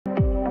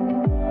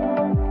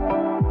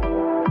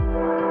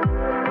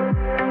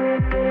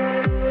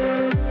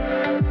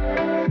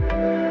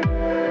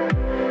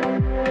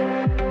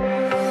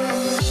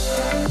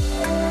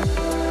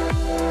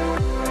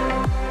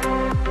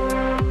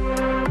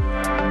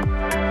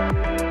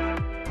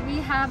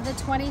the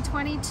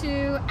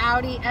 2022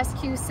 Audi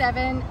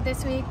SQ7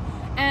 this week,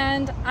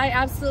 and I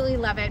absolutely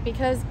love it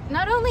because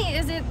not only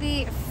is it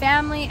the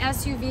family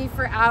SUV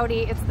for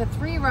Audi, it's the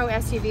 3-row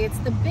SUV, it's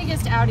the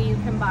biggest Audi you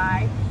can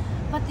buy,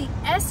 but the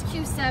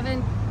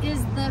SQ7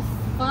 is the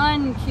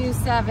fun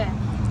Q7.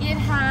 It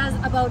has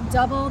about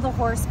double the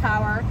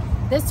horsepower.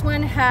 This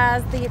one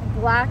has the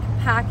black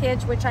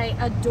package, which I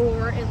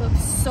adore. It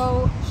looks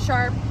so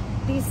sharp.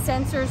 These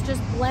sensors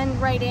just blend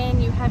right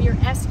in. You have your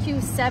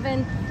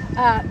SQ7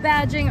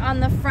 badging on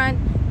the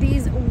front.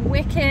 These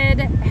wicked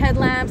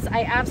headlamps.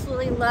 I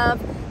absolutely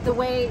love the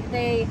way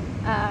they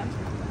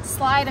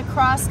slide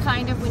across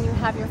kind of when you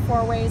have your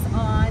 4-ways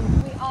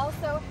on. We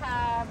also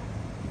have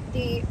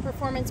the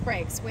performance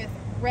brakes with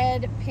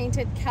red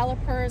painted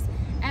calipers,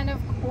 and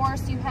of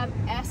course you have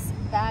S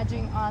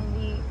badging on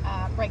the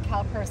brake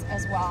calipers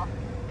as well,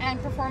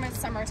 and performance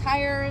summer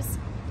tires.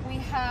 We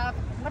have,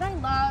 what I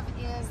love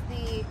is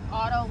the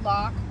auto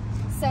lock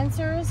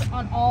sensors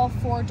on all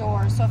 4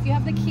 doors. So if you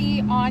have the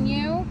key on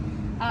you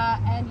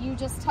and you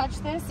just touch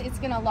this, it's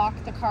gonna lock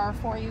the car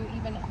for you,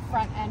 even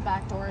front and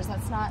back doors.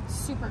 That's not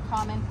super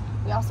common.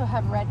 We also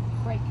have red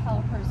brake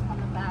calipers on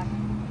the back,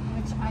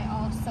 which I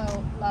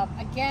also love.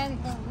 Again,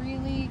 the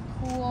really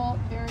cool,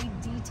 very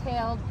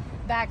detailed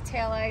back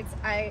taillights.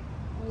 I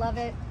love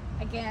it.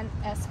 Again,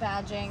 S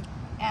badging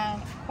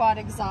and quad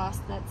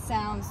exhaust. That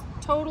sounds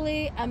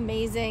totally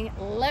amazing.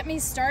 Let me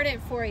start it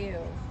for you.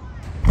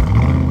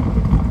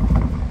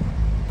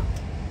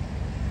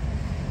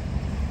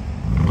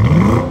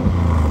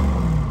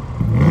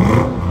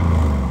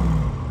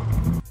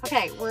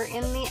 Okay, we're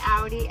in the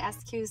Audi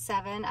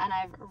SQ7 and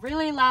I've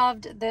really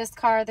loved this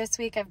car this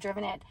week. I've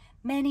driven it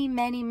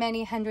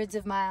many hundreds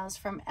of miles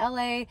from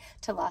LA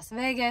to Las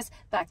Vegas,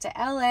 back to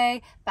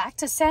LA, back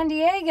to San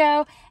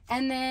Diego,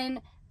 and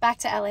then back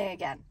to LA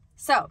again.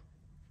 So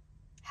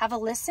have a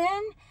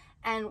listen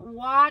and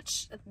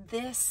watch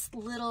this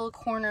little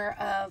corner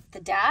of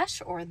the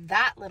dash, or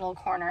that little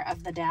corner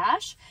of the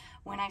dash,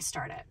 when I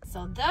start it.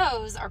 So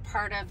those are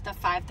part of the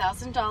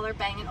 $5,000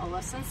 Bang &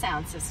 Olufsen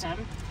sound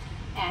system,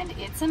 and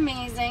it's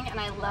amazing, and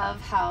I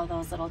love how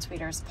those little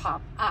tweeters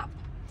pop up.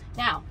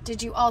 Now,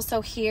 did you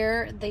also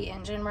hear the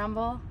engine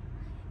rumble?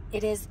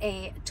 It is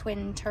a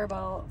twin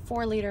turbo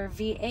 4-liter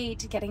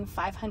V8 getting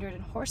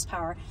 500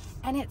 horsepower,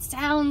 and it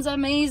sounds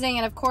amazing.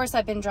 And of course,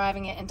 I've been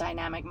driving it in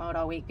dynamic mode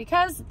all week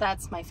because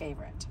that's my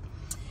favorite.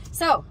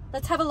 So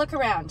let's have a look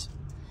around.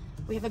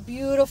 We have a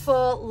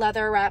beautiful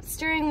leather wrapped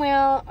steering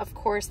wheel. Of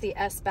course, the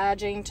S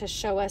badging to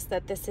show us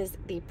that this is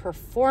the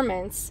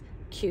performance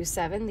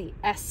Q7, the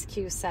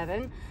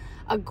SQ7.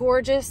 A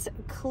gorgeous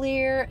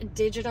clear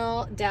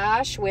digital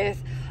dash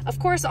with, of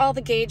course, all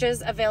the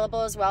gauges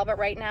available as well, but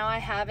right now I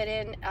have it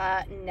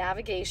in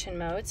navigation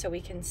mode so we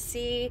can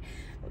see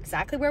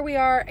exactly where we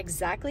are,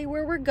 exactly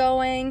where we're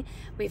going.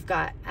 We've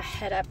got a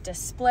head-up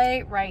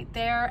display right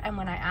there, and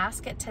when I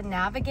ask it to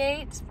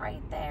navigate,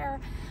 right there,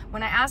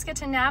 when I ask it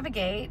to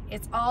navigate,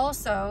 it's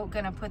also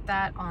gonna put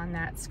that on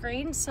that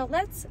screen. So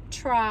let's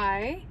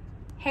try,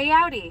 hey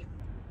Audi,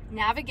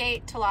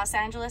 navigate to Los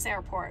Angeles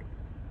Airport.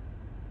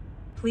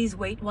 Please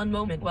wait one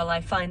moment while I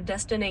find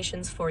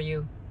destinations for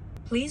you.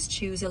 Please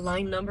choose a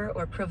line number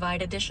or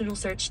provide additional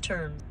search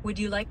terms. Would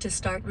you like to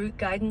start route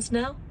guidance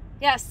now?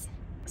 Yes.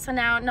 So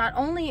now not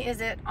only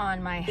is it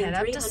on my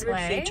head-up display,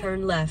 300 feet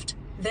turn left,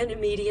 then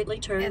immediately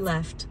turn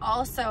left.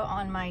 Also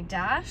on my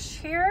dash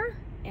here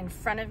in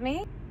front of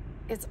me.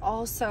 It's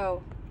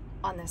also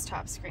on this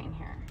top screen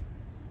here.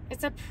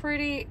 It's a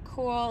pretty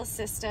cool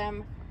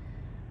system.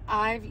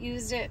 I've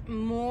used it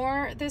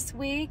more this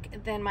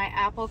week than my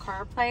Apple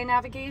CarPlay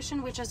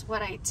navigation, which is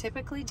what I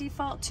typically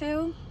default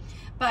to,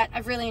 but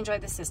I've really enjoyed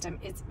the system.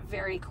 It's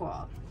very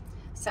cool.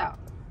 So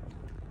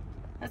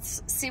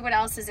let's see what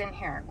else is in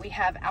here. We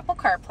have Apple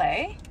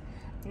CarPlay,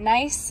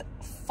 nice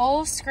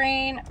full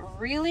screen,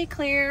 really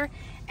clear,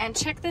 and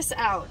check this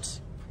out.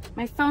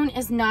 My phone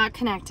is not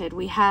connected.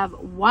 We have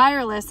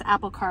wireless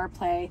Apple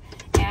CarPlay,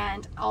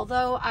 and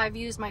although I've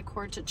used my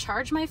cord to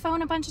charge my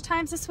phone a bunch of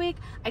times this week,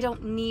 I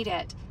don't need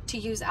it to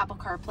use Apple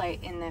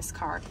CarPlay in this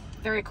car.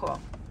 Very cool.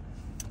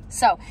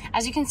 So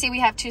as you can see, we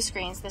have 2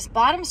 screens. This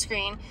bottom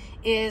screen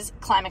is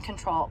climate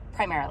control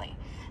primarily.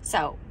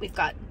 So we've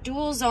got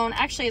dual zone,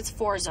 actually it's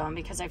 4 zone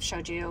because I've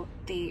showed you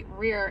the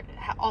rear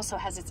also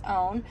has its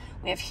own.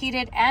 We have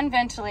heated and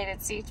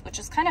ventilated seats, which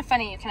is kind of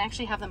funny. You can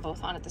actually have them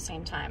both on at the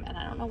same time, and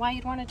I don't know why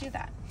you'd want to do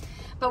that.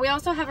 But we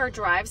also have our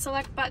drive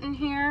select button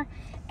here,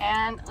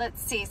 and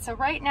let's see. So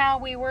right now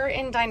we were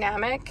in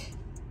dynamic,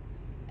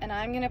 and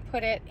I'm gonna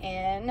put it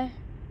in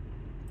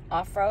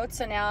off-road.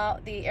 So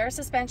now the air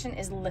suspension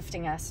is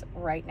lifting us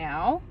right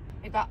now.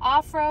 We've got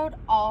off-road,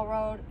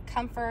 all-road,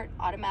 comfort,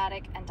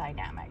 automatic, and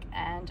dynamic.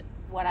 And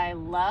what I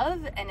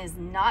love and is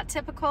not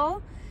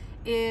typical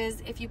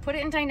is if you put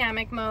it in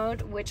dynamic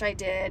mode, which I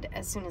did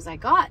as soon as I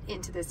got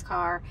into this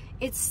car,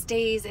 it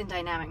stays in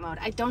dynamic mode.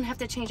 I don't have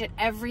to change it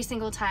every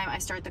single time I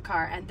start the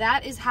car. And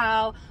that is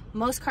how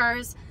most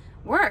cars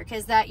work,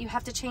 is that you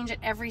have to change it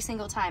every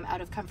single time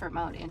out of comfort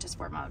mode into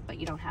sport mode, but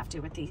you don't have to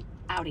with the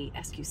Audi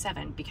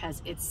SQ7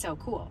 because it's so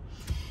cool.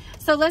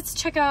 So let's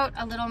check out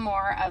a little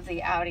more of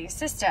the Audi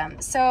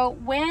system. So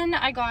when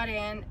I got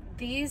in,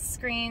 these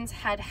screens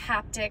had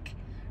haptic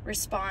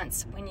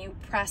response when you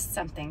press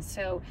something.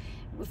 So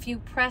if you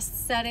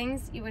pressed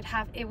settings,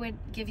 it would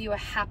give you a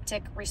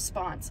haptic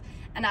response.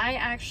 And I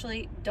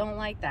actually don't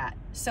like that.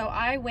 So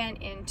I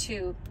went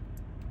into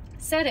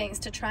settings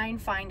to try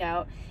and find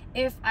out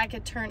if I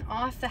could turn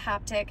off the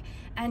haptic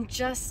and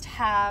just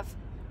have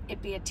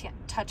it be a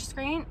touch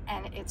screen,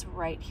 and it's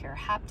right here,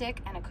 haptic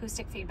and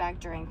acoustic feedback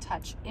during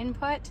touch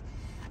input.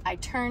 I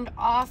turned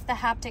off the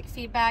haptic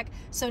feedback,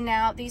 so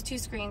now these two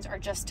screens are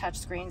just touch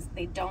screens.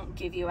 They don't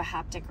give you a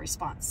haptic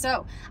response.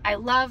 So I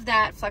love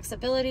that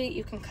flexibility.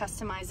 You can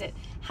customize it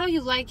how you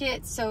like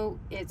it, so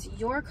it's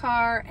your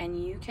car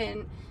and you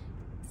can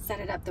set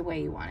it up the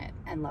way you want it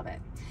and love it.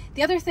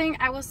 The other thing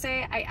I will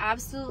say I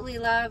absolutely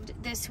loved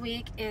this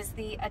week is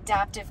the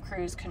adaptive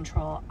cruise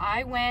control.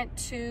 I went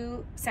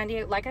to San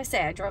Diego, like I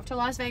say, I drove to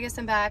Las Vegas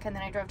and back, and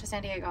then I drove to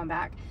San Diego and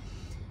back.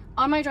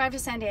 On my drive to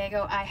San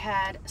Diego, I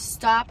had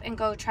stop and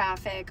go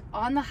traffic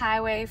on the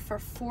highway for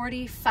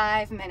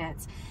 45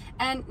 minutes.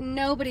 And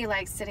nobody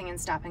likes sitting in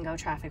stop and go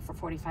traffic for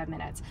 45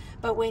 minutes.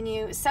 But when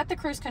you set the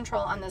cruise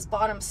control on this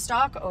bottom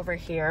stalk over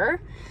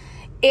here,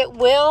 it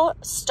will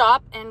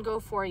stop and go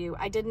for you.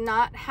 I did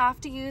not have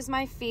to use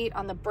my feet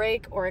on the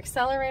brake or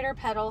accelerator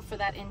pedal for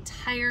that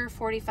entire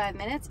 45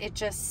 minutes. It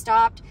just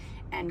stopped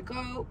and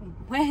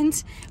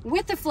went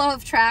with the flow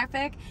of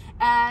traffic.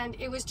 And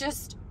it was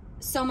just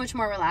so much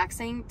more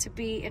relaxing to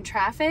be in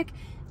traffic,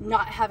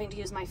 not having to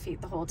use my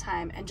feet the whole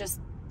time, and just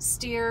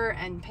steer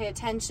and pay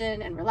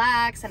attention and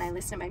relax. And I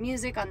listen to my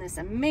music on this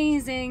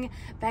amazing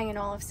Bang &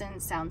 Olufsen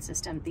sound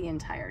system the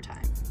entire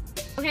time.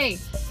 Okay,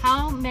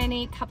 how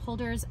many cup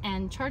holders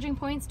and charging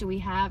points do we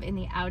have in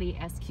the Audi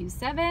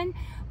SQ7?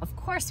 Of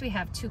course, we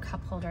have 2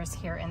 cup holders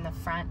here in the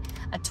front,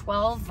 a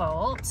 12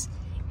 volt.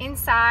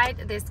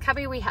 Inside this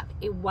cubby, we have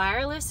a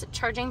wireless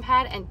charging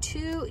pad and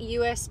 2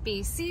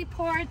 USB-C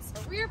ports.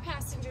 The rear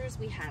passengers,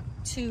 we have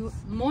 2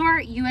 more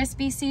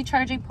USB-C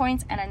charging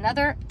points and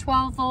another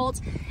 12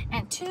 volt,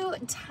 and 2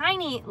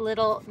 tiny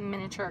little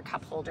miniature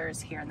cup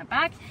holders here in the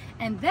back.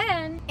 And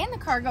then in the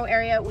cargo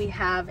area, we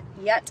have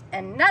yet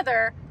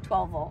another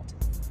 12 volt.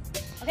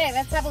 Okay,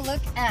 let's have a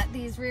look at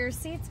these rear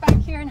seats back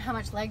here and how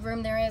much leg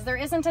room there is. There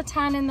isn't a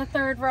ton in the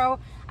third row.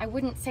 I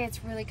wouldn't say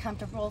it's really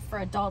comfortable for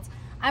adults.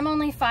 I'm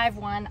only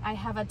 5'1". I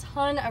have a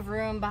ton of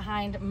room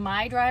behind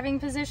my driving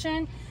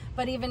position,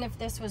 but even if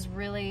this was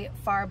really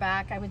far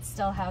back, I would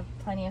still have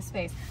plenty of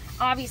space.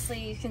 Obviously,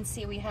 you can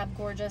see we have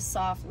gorgeous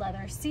soft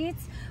leather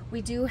seats.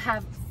 We do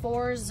have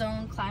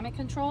 4-zone climate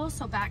control,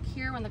 so back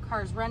here when the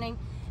car is running,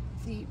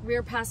 the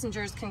rear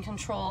passengers can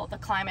control the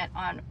climate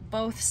on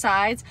both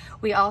sides.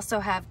 We also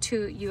have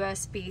 2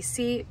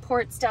 USB-C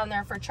ports down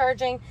there for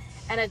charging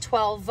and a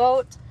 12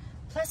 volt.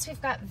 Plus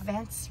we've got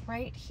vents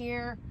right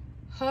here,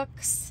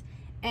 hooks,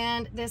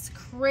 and this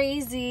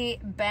crazy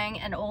Bang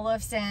 &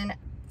 Olufsen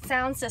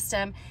sound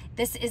system.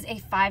 This is a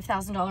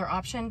 $5,000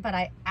 option, but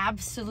I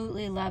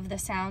absolutely love the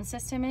sound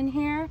system in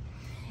here.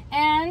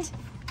 And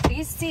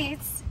these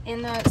seats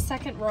in the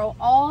second row,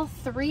 all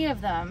 3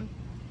 of them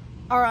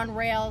are on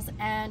rails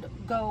and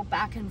go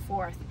back and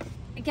forth.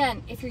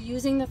 Again, if you're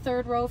using the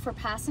third row for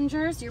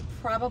passengers, you're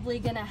probably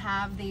gonna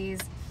have these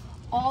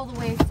all the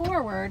way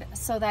forward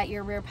so that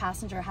your rear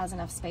passenger has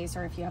enough space,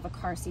 or if you have a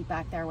car seat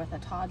back there with a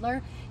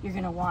toddler, you're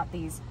gonna want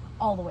these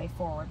all the way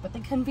forward. But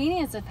the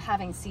convenience of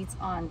having seats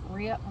on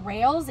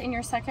rails in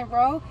your second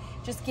row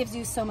just gives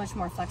you so much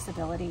more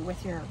flexibility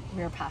with your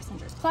rear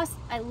passengers. Plus,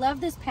 I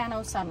love this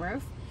pano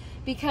sunroof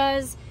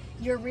because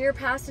your rear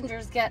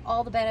passengers get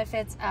all the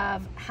benefits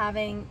of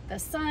having the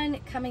sun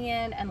coming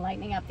in and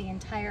lightening up the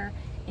entire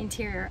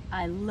interior.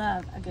 I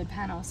love a good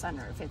pano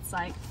sunroof. It's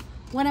like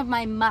one of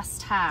my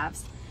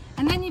must-haves.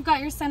 And then you've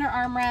got your center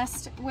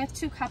armrest with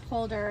 2 cup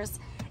holders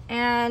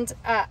and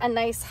a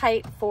nice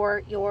height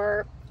for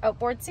your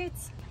outboard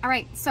seats. All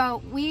right,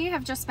 so we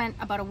have just spent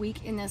about a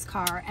week in this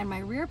car, and my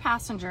rear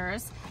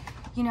passengers,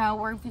 you know,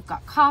 we've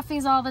got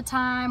coffees all the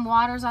time,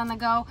 water's on the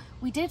go.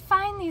 We did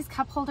find these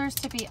cup holders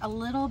to be a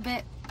little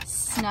bit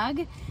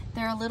snug.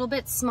 They're a little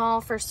bit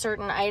small for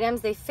certain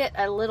items. They fit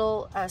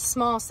a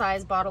small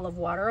size bottle of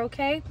water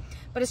okay,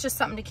 but it's just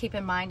something to keep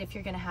in mind if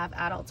you're gonna have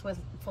adults with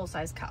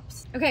full-size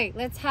cups. Okay,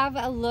 let's have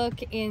a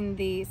look in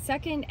the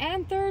second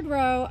and third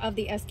row of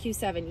the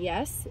SQ7.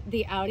 Yes,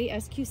 the Audi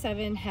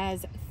SQ7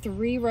 has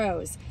 3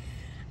 rows.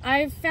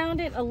 I've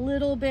found it a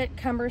little bit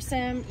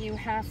cumbersome. You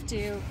have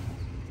to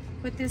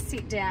put this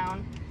seat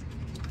down,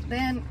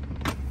 then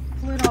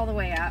pull it all the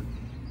way up.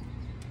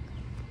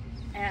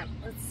 And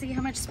let's see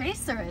how much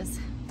space there is.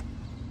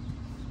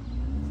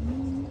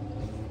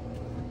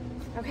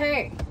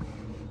 Okay,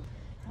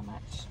 how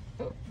much?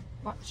 Oh,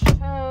 much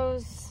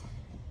toes.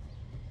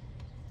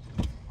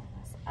 Pull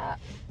this up.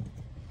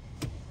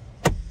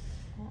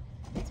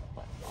 Let's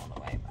put it all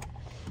the way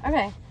back.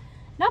 Okay,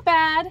 not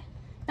bad.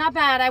 Not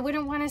bad. I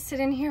wouldn't want to sit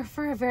in here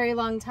for a very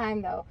long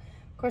time though.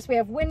 Of course, we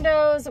have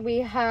windows, we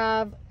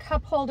have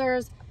cup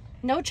holders,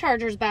 no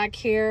chargers back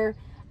here,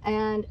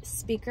 and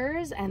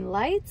speakers and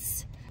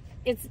lights.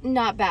 it's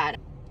not bad.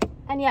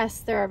 And yes,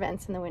 there are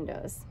vents in the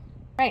windows.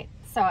 Right,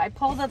 so I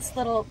pull this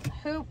little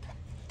hoop,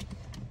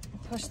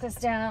 push this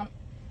down,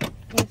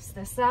 lifts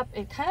this up.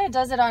 It kind of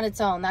does it on its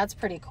own. That's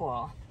pretty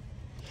cool.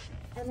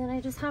 And then I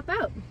just hop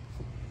out.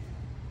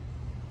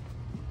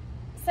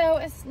 So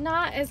it's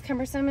not as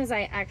cumbersome as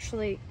I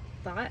actually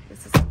thought.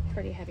 This is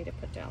pretty heavy to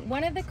put down.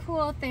 One of the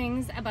cool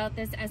things about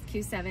this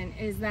SQ7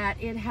 is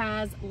that it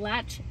has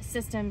latch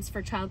systems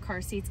for child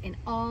car seats in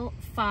all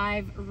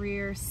 5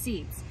 rear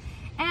seats.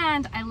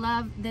 And I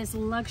love this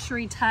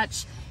luxury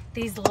touch.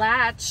 These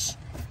latch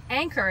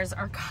anchors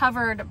are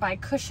covered by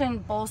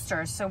cushioned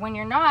bolsters. So when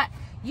you're not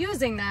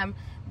using them,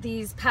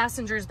 these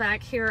passengers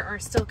back here are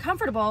still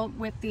comfortable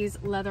with these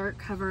leather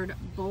covered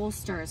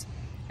bolsters.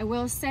 I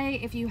will say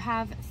if you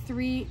have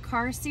 3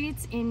 car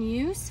seats in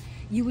use,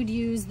 you would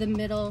use the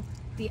middle,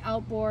 the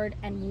outboard,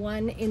 and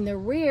 1 in the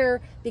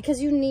rear,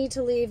 because you need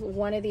to leave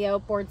one of the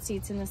outboard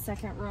seats in the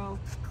 2nd row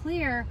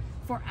clear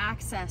for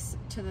access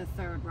to the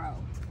 3rd row.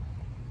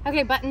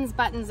 Okay,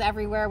 buttons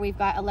everywhere. We've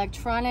got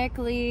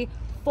electronically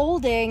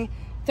folding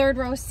 3rd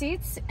row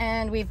seats,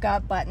 and we've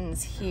got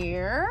buttons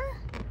here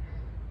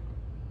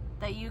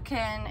that you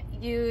can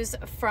use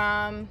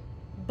from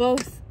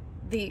both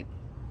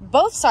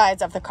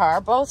sides of the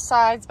car. Both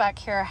sides back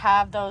here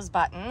have those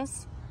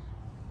buttons.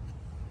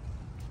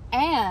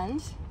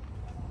 And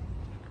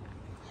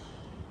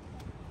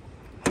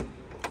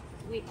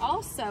we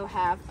also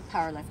have a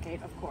power lift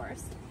gate, of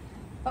course,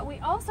 but we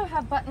also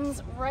have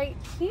buttons right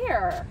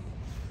here.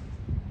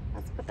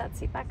 Let's put that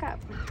seat back up.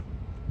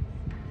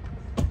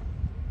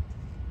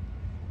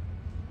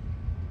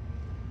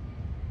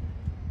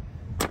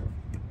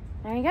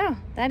 There you go,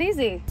 that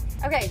easy.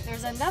 Okay,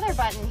 there's another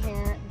button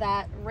here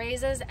that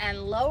raises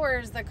and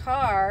lowers the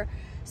car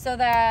so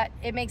that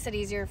it makes it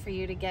easier for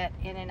you to get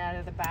in and out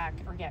of the back,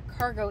 or get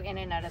cargo in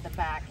and out of the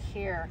back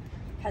here,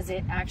 because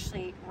it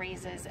actually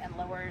raises and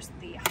lowers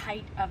the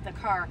height of the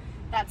car.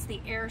 That's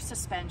the air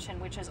suspension,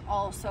 which is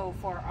also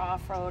for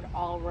off-road,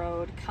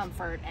 all-road,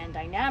 comfort, and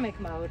dynamic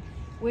mode,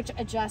 which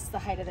adjusts the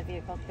height of the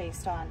vehicle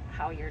based on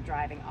how you're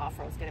driving.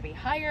 Off-road is going to be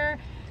higher,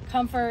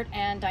 comfort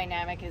and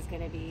dynamic is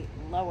going to be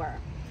lower.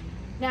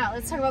 Now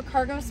let's talk about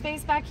cargo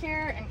space back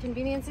here and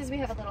conveniences. We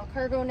have a little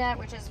cargo net,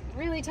 which is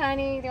really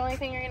tiny. The only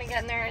thing you're going to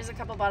get in there is a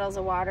couple bottles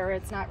of water.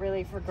 It's not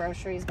really for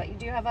groceries, but you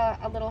do have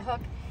a little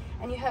hook,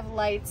 and you have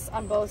lights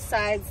on both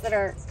sides that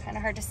are kind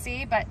of hard to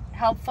see, but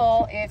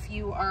helpful if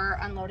you are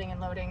unloading and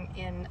loading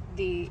in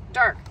the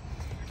dark.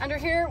 Under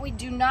here, we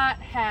do not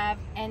have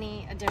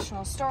any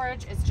additional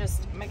storage. It's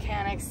just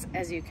mechanics,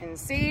 as you can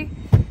see.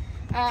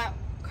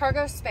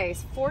 Cargo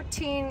space,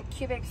 14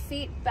 cubic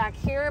feet back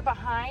here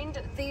behind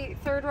the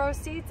 3rd row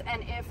seats,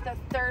 and if the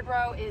 3rd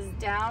row is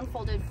down,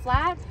 folded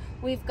flat,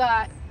 we've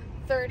got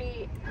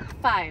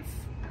 35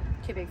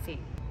 cubic feet.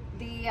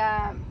 The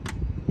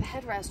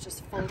headrest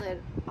just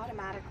folded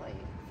automatically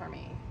for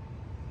me.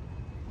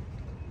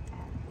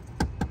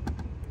 And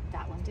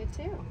that one did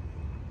too.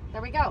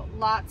 There we go,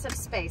 lots of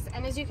space.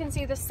 And as you can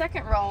see, the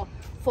 2nd row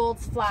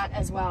folds flat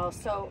as well.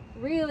 So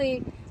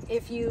really,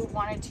 if you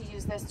wanted to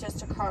use this just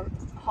to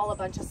haul a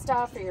bunch of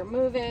stuff, or you're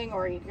moving,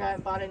 or you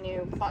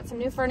bought some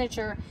new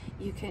furniture,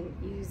 you can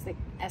use the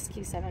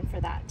SQ7 for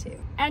that too.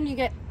 And you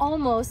get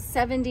almost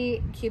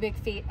 70 cubic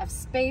feet of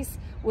space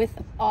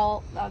with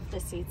all of the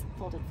seats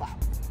folded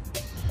flat.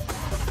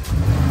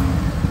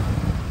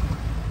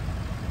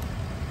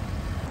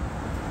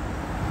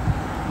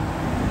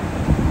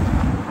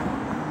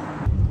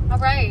 All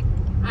right,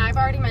 I've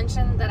already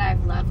mentioned that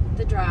I've loved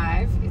the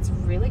drive. It's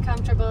really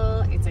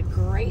comfortable. It's a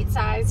great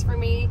size for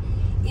me.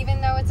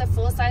 Even though it's a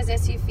full-size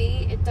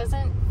SUV, it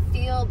doesn't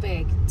feel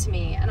big to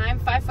me. And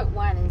I'm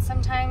 5'1", and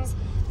sometimes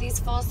these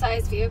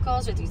full-size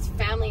vehicles, or these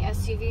family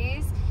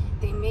SUVs,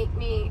 they make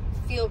me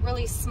feel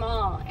really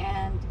small,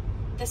 and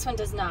this one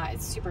does not.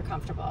 It's super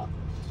comfortable.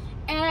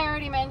 And I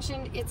already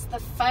mentioned it's the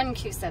fun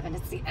Q7.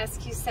 It's the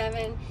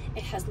SQ7.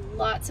 It has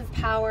lots of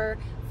power,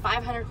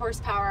 500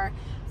 horsepower,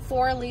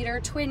 4-liter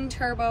twin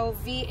turbo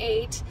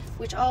V8,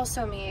 which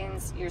also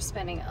means you're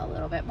spending a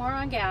little bit more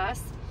on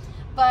gas.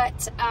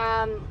 But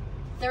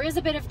there is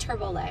a bit of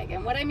turbo lag,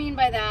 and what I mean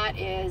by that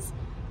is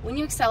when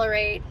you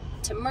accelerate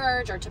to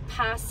merge or to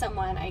pass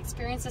someone, I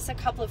experienced this a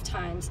couple of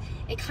times,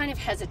 it kind of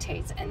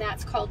hesitates, and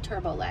that's called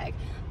turbo lag.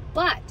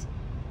 But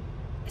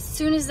as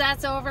soon as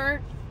that's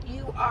over,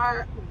 you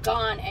are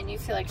gone and you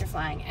feel like you're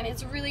flying. And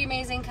it's really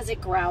amazing because it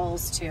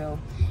growls too.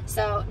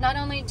 So not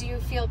only do you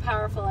feel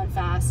powerful and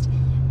fast,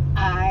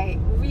 I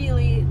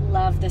really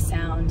love the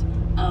sound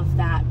of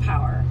that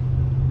power.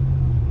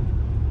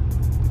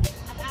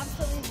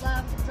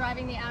 Loved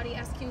driving the Audi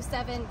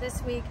SQ7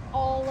 this week.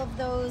 All of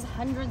those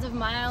hundreds of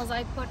miles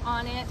I put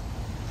on it.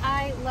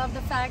 I love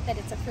the fact that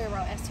it's a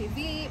 3-row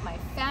SUV. My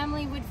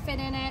family would fit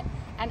in it,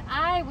 and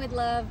I would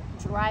love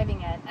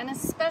driving it, and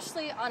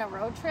especially on a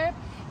road trip,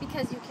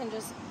 because you can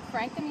just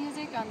crank the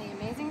music on the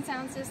amazing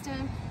sound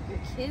system. Your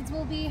kids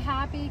will be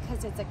happy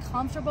because it's a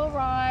comfortable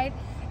ride,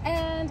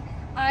 and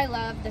I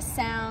love the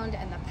sound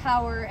and the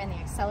power and the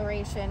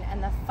acceleration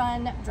and the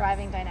fun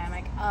driving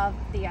dynamic of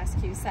the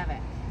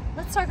SQ7.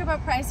 let's talk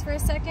about price for a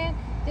second.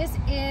 This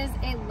is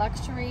a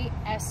luxury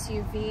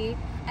SUV,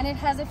 and it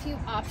has a few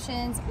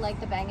options like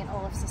the Bang &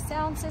 Olufsen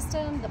sound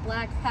system, the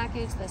black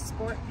package, the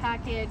sport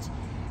package,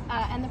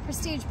 and the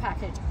prestige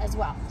package as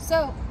well.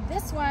 So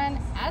this one,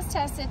 as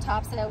tested,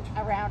 tops out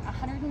around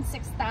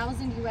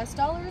 106,000 US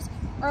dollars,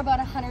 or about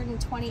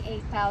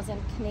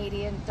 128,000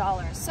 Canadian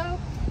dollars. So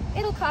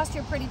it'll cost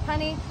you a pretty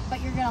penny,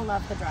 but you're gonna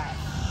love the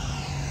drive.